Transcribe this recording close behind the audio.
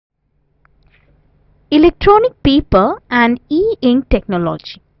Electronic paper and e-ink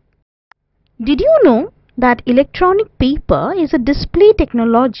technology. Did you know that electronic paper is a display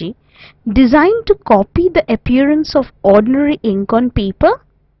technology designed to copy the appearance of ordinary ink on paper?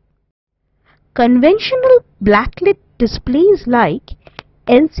 Conventional backlit displays like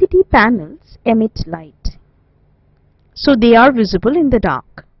LCD panels emit light, so they are visible in the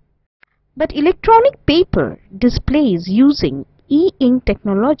dark. But electronic paper displays using e-ink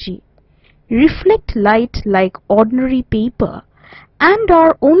technology reflect light like ordinary paper and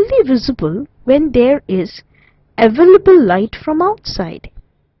are only visible when there is available light from outside.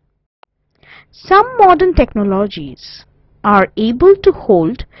 Some modern technologies are able to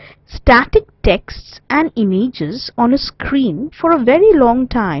hold static texts and images on a screen for a very long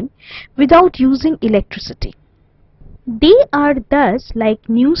time without using electricity. They are thus like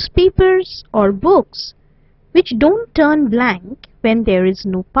newspapers or books which don't turn blank when there is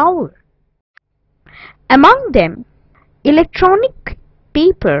no power. Among them, electronic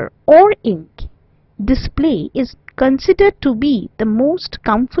paper or ink display is considered to be the most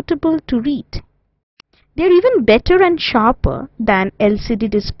comfortable to read. They are even better and sharper than LCD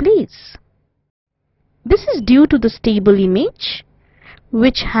displays. This is due to the stable image,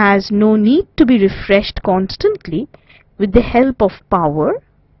 which has no need to be refreshed constantly with the help of power,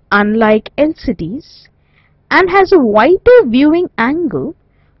 unlike LCDs, and has a wider viewing angle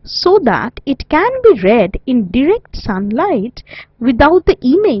so that it can be read in direct sunlight without the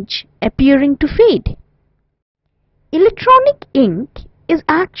image appearing to fade. Electronic ink is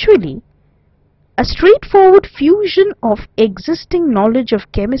actually a straightforward fusion of existing knowledge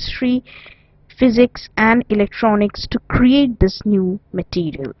of chemistry, physics and electronics to create this new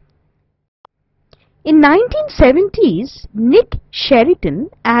material. In 1970s, Nick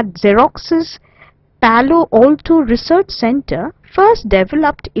Sheridan at Xerox's Palo Alto Research Center first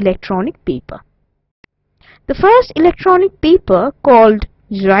developed electronic paper. The first electronic paper, called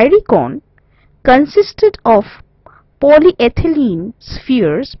Xyricon, consisted of polyethylene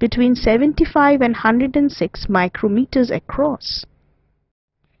spheres between 75 and 106 micrometers across.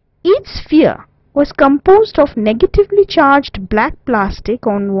 Each sphere was composed of negatively charged black plastic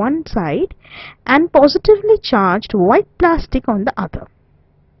on one side and positively charged white plastic on the other,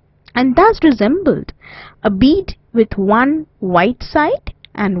 and thus resembled a bead with one white side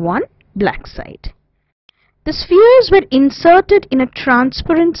and one black side. The spheres were inserted in a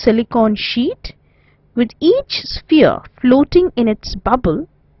transparent silicone sheet, with each sphere floating in its bubble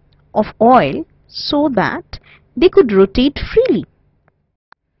of oil so that they could rotate freely.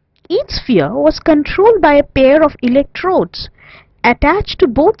 Each sphere was controlled by a pair of electrodes attached to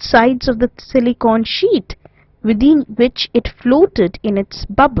both sides of the silicone sheet within which it floated in its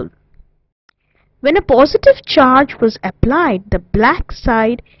bubble. When a positive charge was applied, the black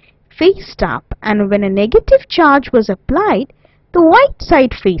side faced up, and when a negative charge was applied, the white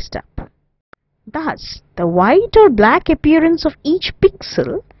side faced up. Thus, the white or black appearance of each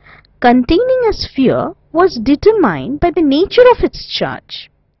pixel containing a sphere was determined by the nature of its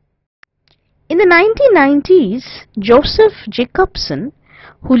charge. In the 1990s, Joseph Jacobson,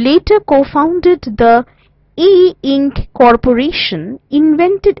 who later co-founded the E-Ink Corporation,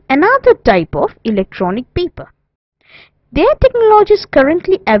 invented another type of electronic paper. Their technology is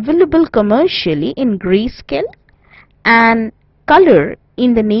currently available commercially in grayscale and color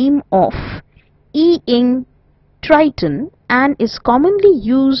in the name of E-Ink Triton, and is commonly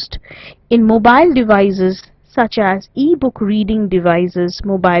used in mobile devices such as e-book reading devices,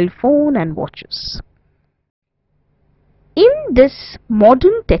 mobile phone and watches. In this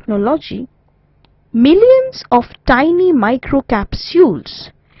modern technology, millions of tiny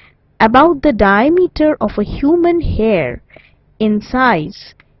microcapsules about the diameter of a human hair in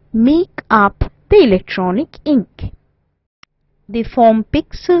size make up the electronic ink. They form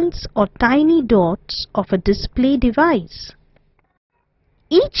pixels or tiny dots of a display device.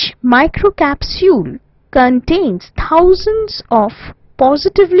 Each microcapsule contains thousands of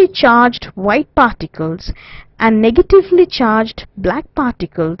positively charged white particles and negatively charged black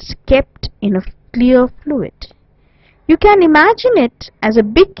particles kept in a clear fluid. You can imagine it as a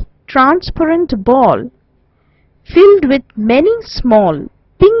big transparent ball filled with many small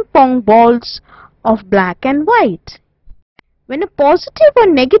ping-pong balls of black and white. When a positive or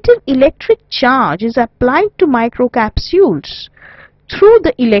negative electric charge is applied to microcapsules through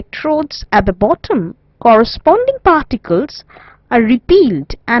the electrodes at the bottom, corresponding particles are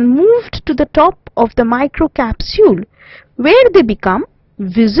repelled and moved to the top of the microcapsule, where they become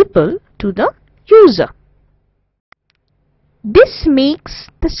visible to the user. This makes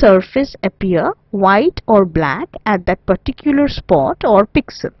the surface appear white or black at that particular spot or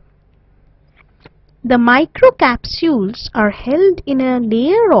pixel. The microcapsules are held in a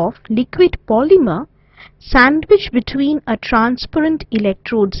layer of liquid polymer sandwiched between a transparent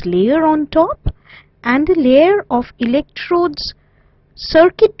electrodes layer on top and a layer of electrodes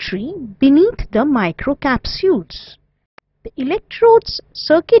circuitry beneath the microcapsules. The electrodes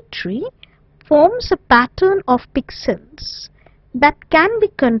circuitry forms a pattern of pixels that can be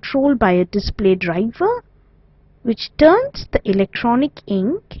controlled by a display driver, which turns the electronic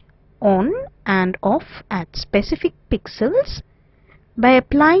ink on and off at specific pixels by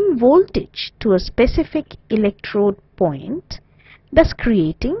applying voltage to a specific electrode point, thus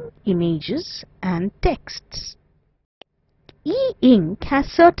creating images and texts. E-ink has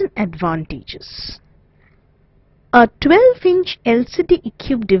certain advantages. A 12-inch LCD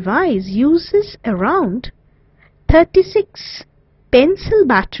equipped device uses around 36 pencil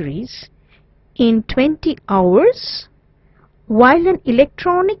batteries in 20 hours, while an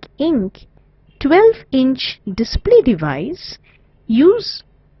electronic ink 12-inch display device uses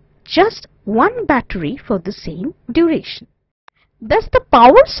just one battery for the same duration. Thus, the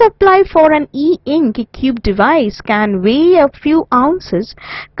power supply for an e-ink equipped device can weigh a few ounces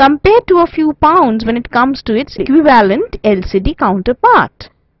compared to a few pounds when it comes to its equivalent LCD counterpart.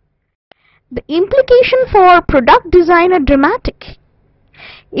 The implication for product design are dramatic.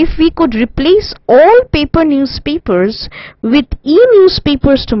 If we could replace all paper newspapers with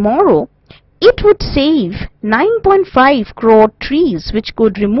e-newspapers tomorrow, it would save 9.5 crore trees, which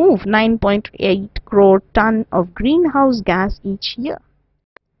could remove 9.8 crore ton of greenhouse gas each year.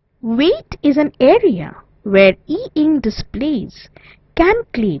 Weight is an area where e-ink displays can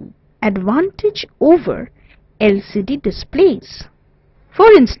claim advantage over LCD displays.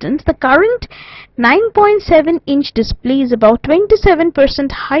 For instance, the current 9.7-inch display is about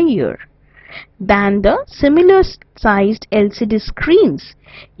 27% higher than the similar sized LCD screens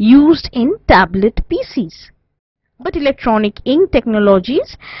used in tablet PCs. But electronic ink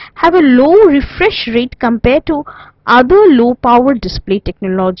technologies have a low refresh rate compared to other low power display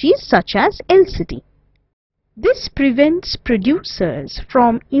technologies such as LCD. This prevents producers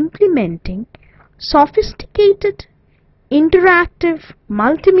from implementing sophisticated interactive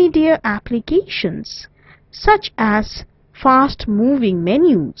multimedia applications such as fast-moving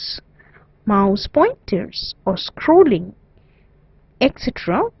menus, mouse pointers or scrolling,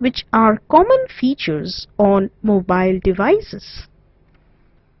 etc., which are common features on mobile devices.